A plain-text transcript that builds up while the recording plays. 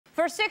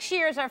For 6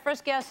 years, our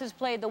first guest has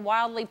played the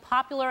wildly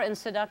popular and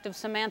seductive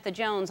Samantha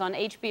Jones on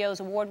HBO's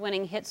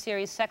award-winning hit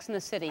series Sex and the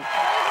City. Please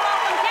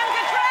welcome Kim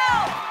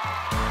Cattrall!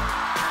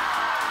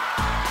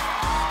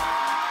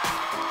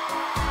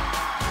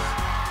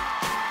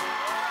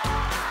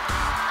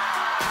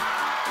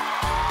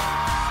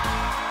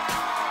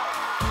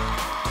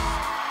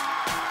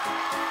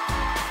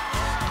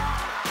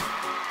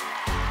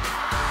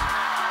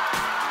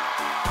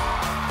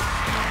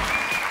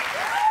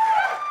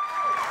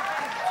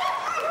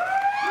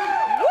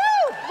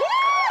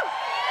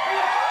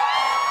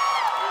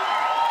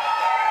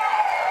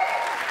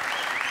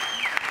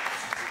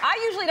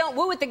 Don't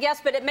woo with the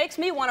guests, but it makes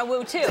me want to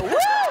woo too. Woo!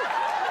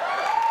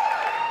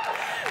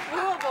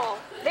 Wooable.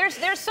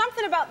 There's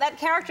something about that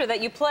character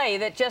that you play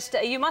that just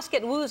you must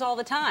get woos all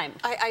the time.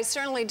 I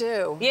certainly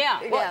do.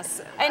 Yeah. Well,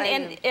 yes.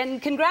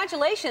 And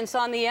congratulations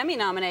on the Emmy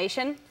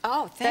nomination.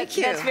 Oh, thank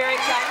you. That's very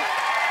exciting.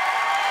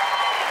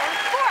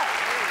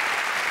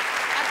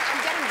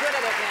 I'm getting good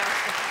at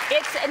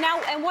it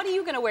now. And what are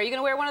you going to wear? Are you going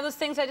to wear one of those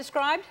things I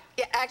described?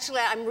 Yeah,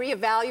 actually, I'm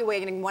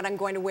reevaluating what I'm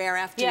going to wear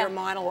after your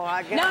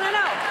monologue. No.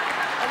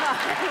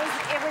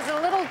 It was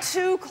a little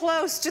too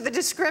close to the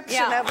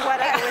description of what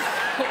I was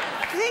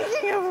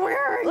thinking of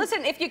wearing.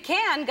 Listen, if you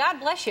can, God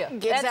bless you.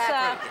 Exactly.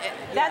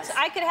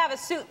 I could have a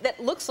suit that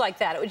looks like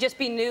that. It would just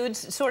be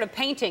nudes, sort of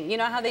painting. You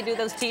know how they do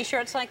those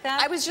T-shirts like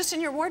that? I was just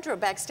in your wardrobe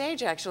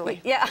backstage,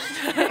 actually. Yeah.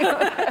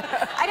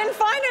 I didn't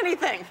find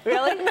anything.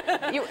 Really?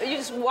 You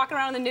just walking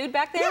around in the nude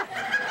back there?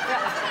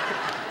 Yeah.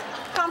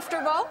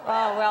 Comfortable?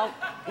 Oh, well,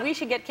 we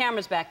should get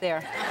cameras back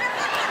there.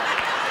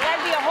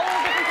 That'd be a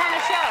whole different kind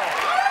of show.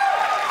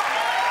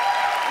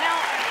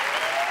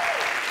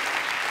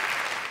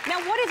 Now,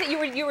 what is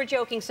it? You were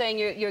joking, saying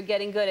you're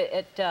getting good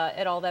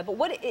at all that. But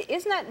what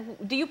isn't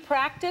that? Do you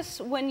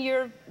practice when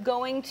you're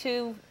going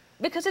to?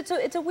 Because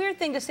it's a weird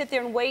thing to sit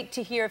there and wait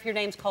to hear if your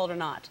name's called or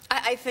not.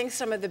 I think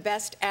some of the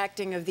best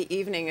acting of the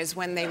evening is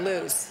when they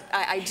lose.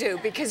 I do,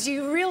 because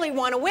you really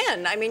want to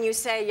win. I mean, you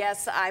say,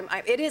 yes,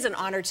 it is an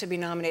honor to be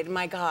nominated,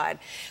 my God.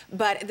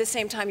 But at the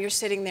same time, you're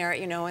sitting there,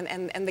 you know,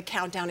 and the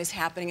countdown is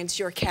happening. It's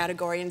your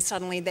category, and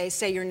suddenly they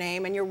say your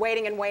name, and you're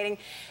waiting and waiting,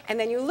 and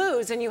then you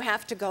lose, and you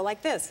have to go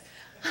like this.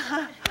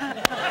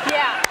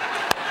 Yeah.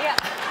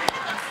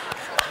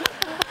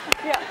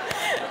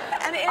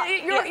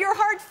 And your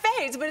heart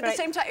fades, but at the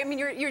same time, I mean,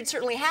 you're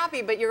certainly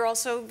happy, but you're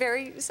also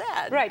very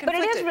sad. Right, but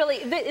it is really,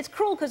 it's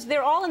cruel because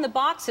they're all in the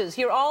boxes.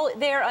 You're all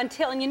there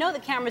until, and you know the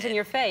camera's in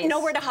your face.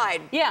 Nowhere to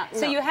hide. Yeah,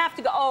 so you have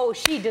to go, oh,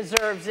 she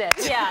deserves it.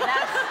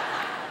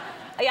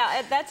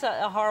 Yeah, that's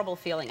a horrible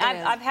feeling.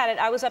 I've had it.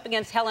 I was up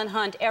against Helen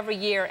Hunt every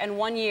year, and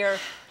one year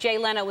Jay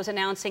Leno was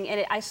announcing,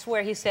 and I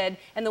swear he said,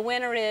 and the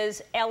winner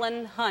is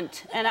Ellen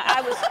Hunt. And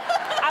I was up,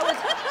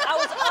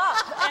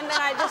 and then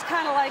I just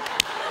kind of like,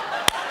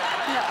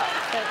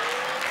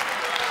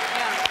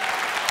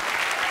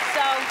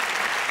 So,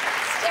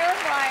 it's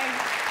terrifying.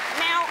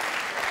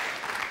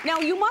 Now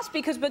you must,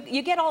 but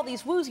you get all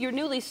these woos. You're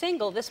newly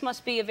single. This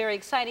must be a very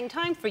exciting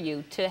time for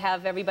you to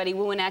have everybody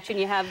wooing at you,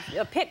 and you have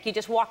a pick. You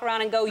just walk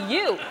around and go,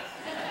 you.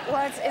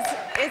 Well,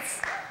 it's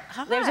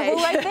hi. There's a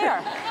woo right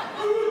there.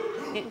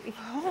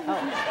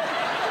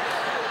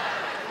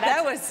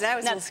 That was a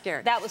little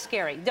scary. That was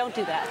scary. Don't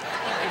do that.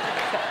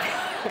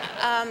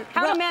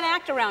 How do men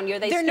act around you? Are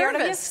they scared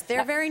nervous. of you?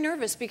 They're very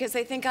nervous because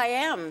they think I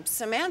am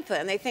Samantha,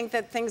 and they think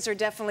that things are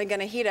definitely going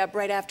to heat up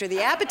right after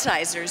the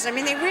appetizers. I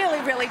mean, they really,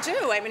 really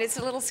do. I mean, it's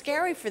a little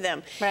scary for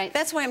them. Right.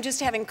 That's why I'm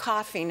just having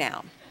coffee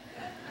now.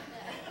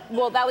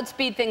 Well, that would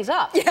speed things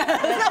up. Yeah.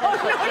 No.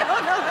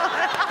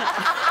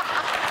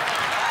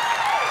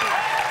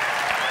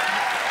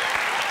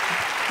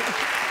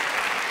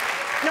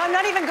 No, I'm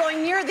not even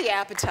going near the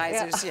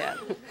appetizers yet.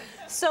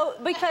 So,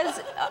 because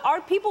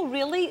are people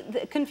really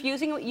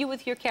confusing you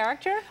with your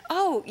character?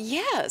 Oh,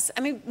 yes.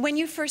 I mean, when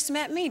you first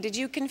met me, did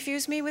you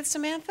confuse me with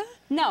Samantha?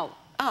 No.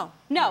 Oh.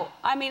 No.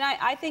 I mean,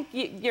 I think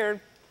you're,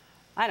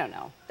 I don't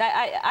know.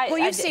 Well,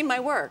 you've seen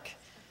my work.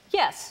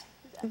 Yes.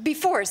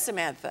 Before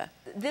Samantha.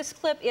 This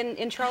clip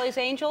in Charlie's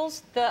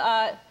Angels,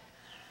 the...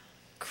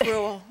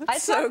 Cruel.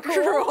 It's so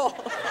cruel.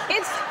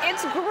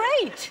 It's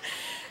great.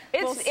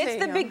 It's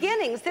the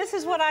beginnings. This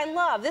is what I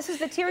love. This is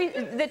the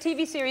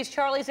TV series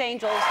Charlie's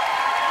Angels. I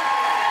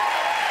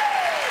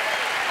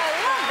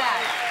love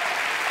that.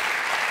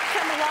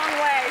 Come a long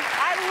way.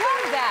 I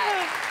love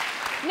that.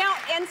 Now,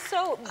 and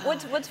so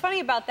what's funny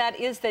about that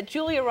is that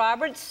Julia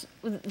Roberts,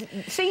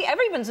 see,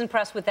 everyone's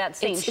impressed with that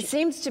scene. It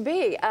seems to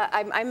be.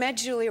 I met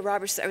Julia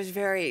Roberts. I was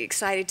very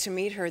excited to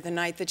meet her the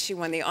night that she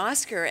won the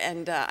Oscar,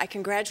 and I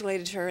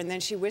congratulated her, and then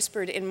she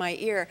whispered in my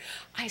ear,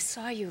 I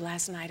saw you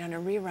last night on a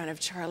rerun of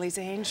Charlie's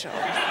Angels.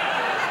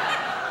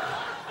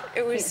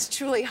 It was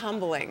truly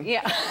humbling.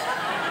 Yeah.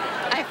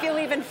 I feel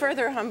even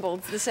further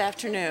humbled this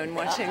afternoon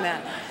watching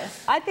that.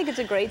 I think it's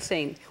a great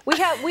scene. We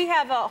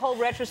have a whole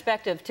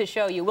retrospective to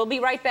show you. We'll be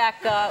right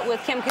back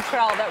with Kim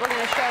Cattrall that we're going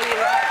to show you.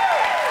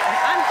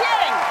 I'm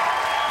kidding.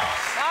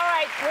 All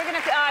right. We're going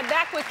to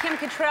back with Kim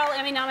Cattrall,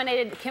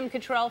 Emmy-nominated Kim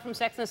Cattrall from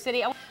Sex and the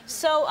City.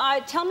 So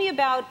tell me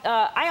about,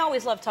 I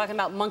always love talking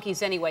about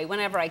monkeys anyway,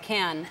 whenever I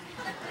can.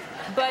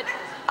 But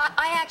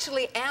I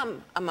actually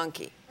am a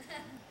monkey.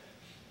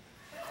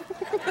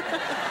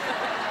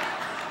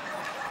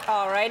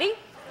 All righty.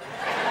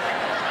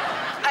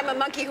 I'm a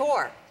monkey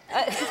whore.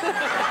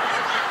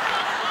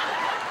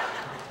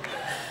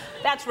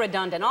 That's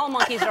redundant. All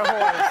monkeys are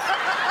whores.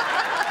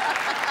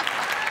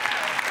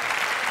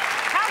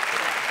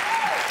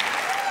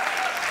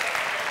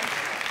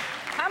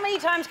 How many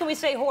times can we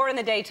say whore in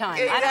the daytime?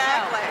 Exactly. I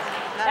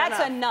don't know.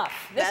 That's enough.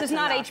 This is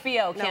not enough.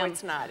 HBO, Kim. No,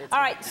 it's not. All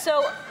right,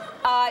 so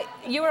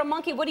you were a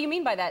monkey. What do you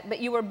mean by that? But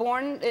you were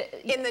born...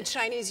 in the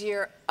Chinese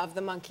year of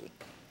the monkey.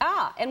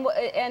 Ah, and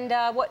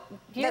what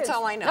year? That's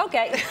all I know.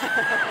 Okay.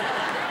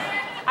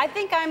 I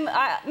think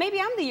maybe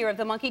I'm the year of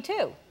the monkey,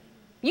 too.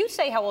 You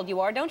say how old you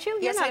are, don't you?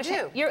 Yes, I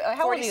do. You're,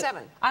 how 47. old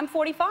are you? I'm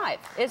 45.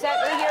 Is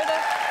that the year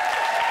that...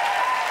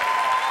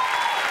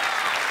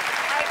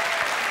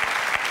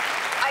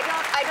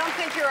 I don't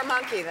think you're a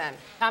monkey, then.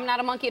 I'm not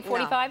a monkey at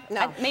 45?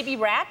 No. Maybe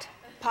rat?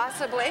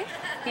 Possibly.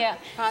 Yeah.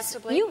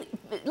 Possibly.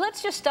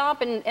 Let's just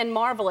stop and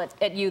marvel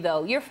at you,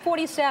 though. You're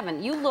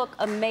 47. You look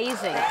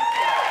amazing.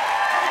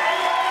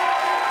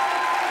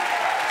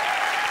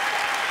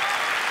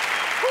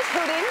 Who's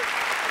hooting?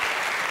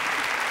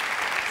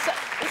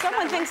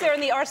 Someone thinks they're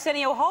in the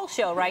Arsenio Hall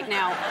show right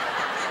now.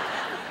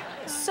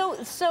 So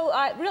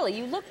really,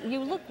 you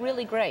look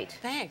really great.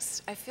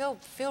 Thanks. I feel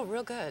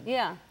real good.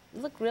 Yeah,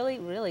 you look really,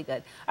 really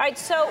good. All right,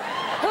 so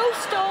who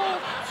stole...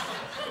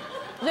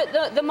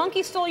 The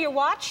monkey stole your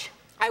watch?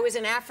 I was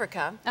in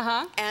Africa,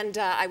 and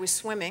I was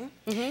swimming,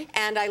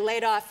 and I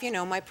laid off, you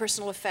know, my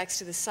personal effects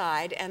to the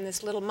side, and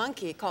this little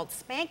monkey called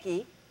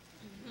Spanky.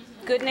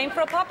 Good name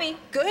for a puppy.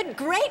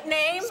 Great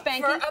name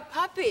Spanky. for a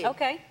puppy.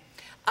 Okay.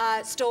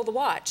 Stole the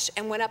watch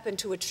and went up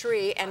into a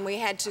tree, and we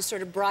had to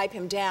sort of bribe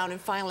him down and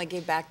finally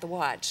gave back the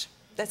watch.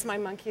 That's my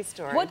monkey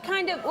story. What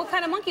kind of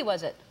monkey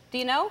was it? Do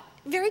you know?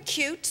 Very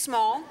cute,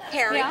 small,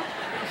 hairy. Yeah.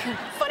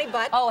 Funny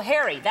butt. Oh,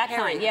 hairy, that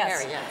Hairy, kind,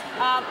 yes. hairy,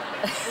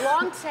 yes.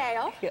 Long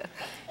tail. Yeah.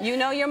 You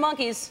know your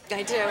monkeys.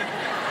 I do.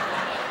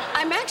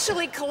 I'm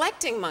actually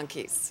collecting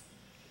monkeys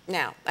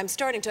now. I'm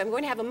going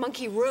to have a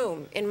monkey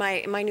room in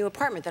my new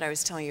apartment that I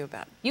was telling you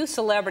about. You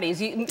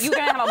celebrities, you're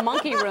gonna have a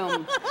monkey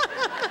room.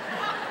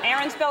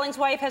 Aaron Spelling's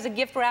wife has a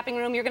gift wrapping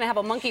room. You're gonna have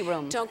a monkey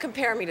room. Don't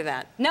compare me to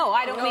that. No,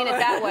 I don't mean it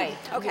that way.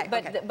 Okay,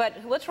 but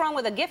what's wrong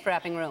with a gift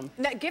wrapping room?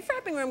 That gift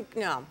wrapping room?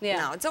 No, Yeah.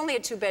 no. It's only a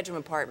 2-bedroom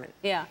apartment.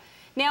 Yeah.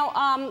 Now,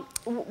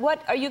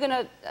 what are you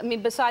gonna? I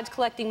mean, besides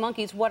collecting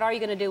monkeys, what are you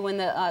gonna do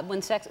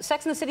when Sex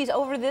and the City's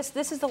over?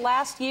 This is the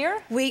last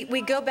year.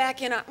 We go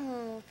back in.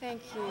 Oh,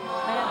 thank you.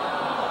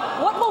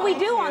 What will we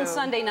do on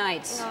Sunday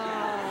nights?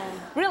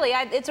 Really,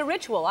 it's a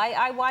ritual.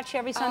 I watch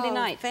every Sunday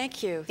night.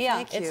 Thank you. Yeah,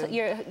 thank you.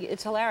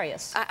 It's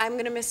hilarious. I'm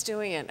going to miss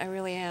doing it. I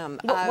really am.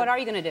 What are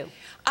you going to do?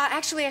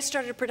 Actually, I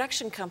started a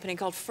production company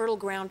called Fertile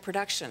Ground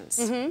Productions.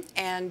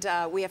 And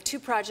we have 2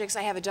 projects.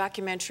 I have a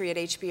documentary at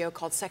HBO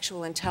called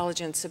Sexual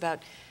Intelligence about...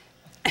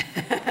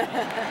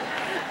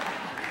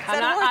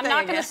 I'm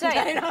not going to say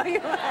I it. know you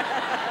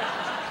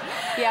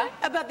Yeah?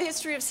 About the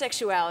history of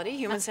sexuality,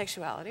 human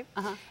sexuality.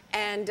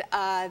 And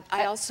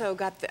I also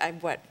got the...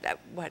 what?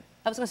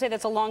 I was going to say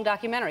that's a long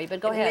documentary,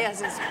 but go ahead.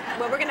 Yes,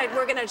 well,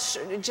 we're gonna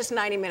just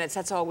 90 minutes.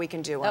 That's all we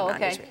can do. Oh,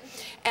 okay.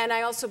 And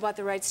I also bought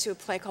the rights to a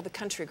play called The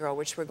Country Girl,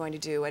 which we're going to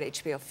do at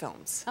HBO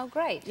Films. Oh,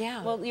 great.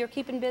 Yeah. Well, you're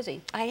keeping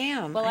busy. I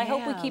am. Well, I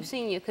hope we keep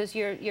seeing you because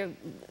you're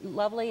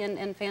lovely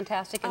and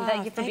fantastic, and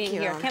thank you for being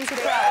here. you. Kim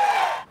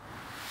Cattrall.